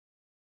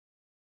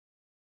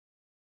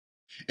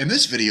In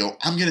this video,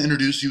 I'm going to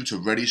introduce you to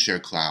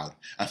ReadySHARE Cloud,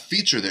 a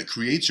feature that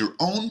creates your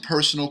own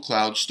personal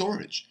cloud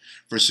storage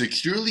for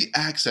securely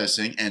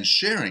accessing and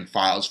sharing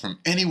files from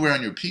anywhere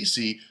on your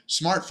PC,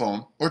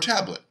 smartphone, or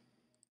tablet.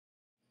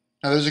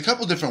 Now, there's a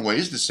couple different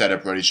ways to set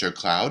up ReadySHARE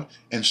Cloud.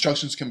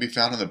 Instructions can be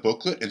found in the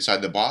booklet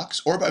inside the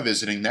box or by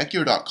visiting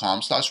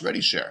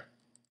netgear.com/ReadyShare.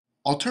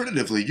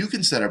 Alternatively, you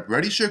can set up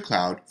ReadySHARE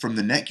Cloud from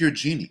the Netgear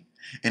Genie,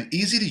 an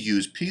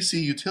easy-to-use PC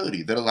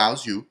utility that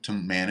allows you to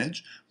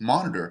manage,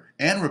 monitor,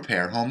 and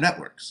repair home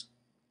networks.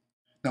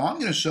 Now I'm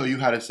going to show you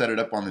how to set it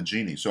up on the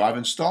Genie. So I've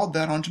installed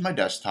that onto my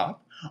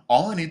desktop.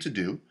 All I need to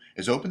do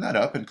is open that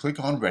up and click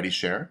on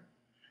ReadyShare,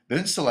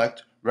 then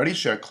select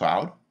ReadyShare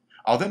Cloud.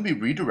 I'll then be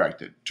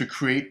redirected to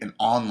create an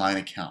online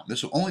account.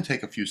 This will only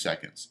take a few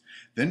seconds.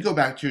 Then go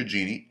back to your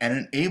Genie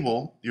and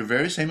enable your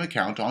very same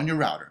account on your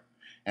router.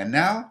 And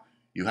now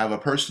you have a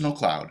personal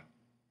cloud.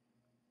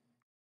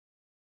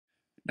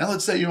 Now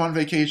let's say you're on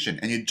vacation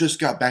and you just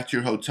got back to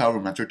your hotel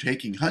room after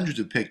taking hundreds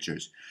of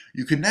pictures.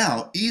 You can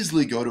now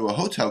easily go to a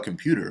hotel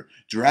computer,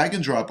 drag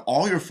and drop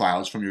all your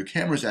files from your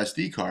camera's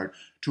SD card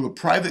to a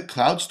private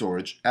cloud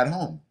storage at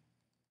home.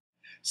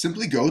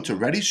 Simply go to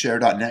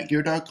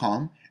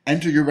readyshare.netgear.com,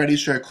 enter your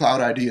ReadyShare Cloud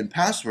ID and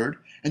password,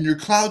 and your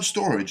cloud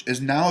storage is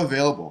now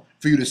available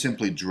for you to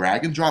simply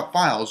drag and drop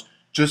files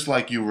just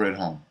like you were at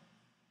home.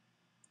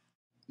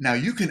 Now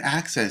you can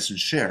access and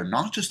share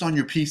not just on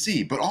your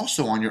PC, but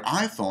also on your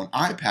iPhone,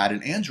 iPad,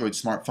 and Android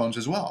smartphones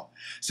as well.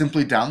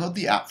 Simply download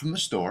the app from the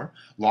store,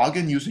 log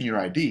in using your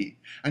ID,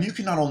 and you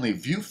can not only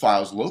view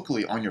files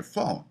locally on your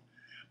phone,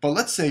 but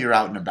let's say you're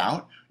out and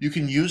about, you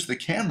can use the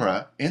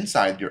camera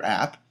inside your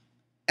app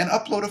and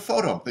upload a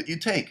photo that you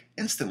take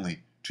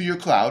instantly to your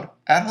cloud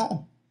at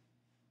home.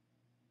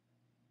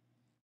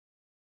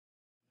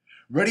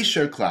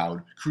 ReadyShare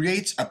Cloud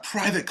creates a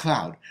private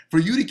cloud for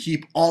you to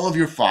keep all of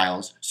your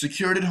files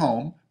secured at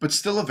home, but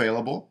still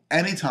available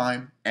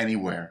anytime,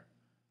 anywhere.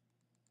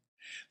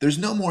 There's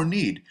no more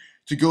need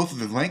to go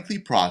through the lengthy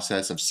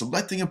process of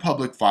selecting a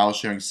public file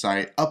sharing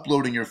site,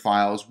 uploading your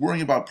files,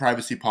 worrying about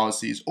privacy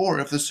policies, or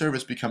if the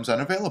service becomes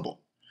unavailable.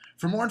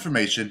 For more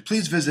information,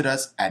 please visit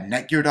us at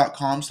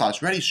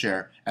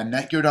netgear.com/ReadyShare and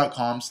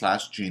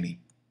netgear.com/Genie.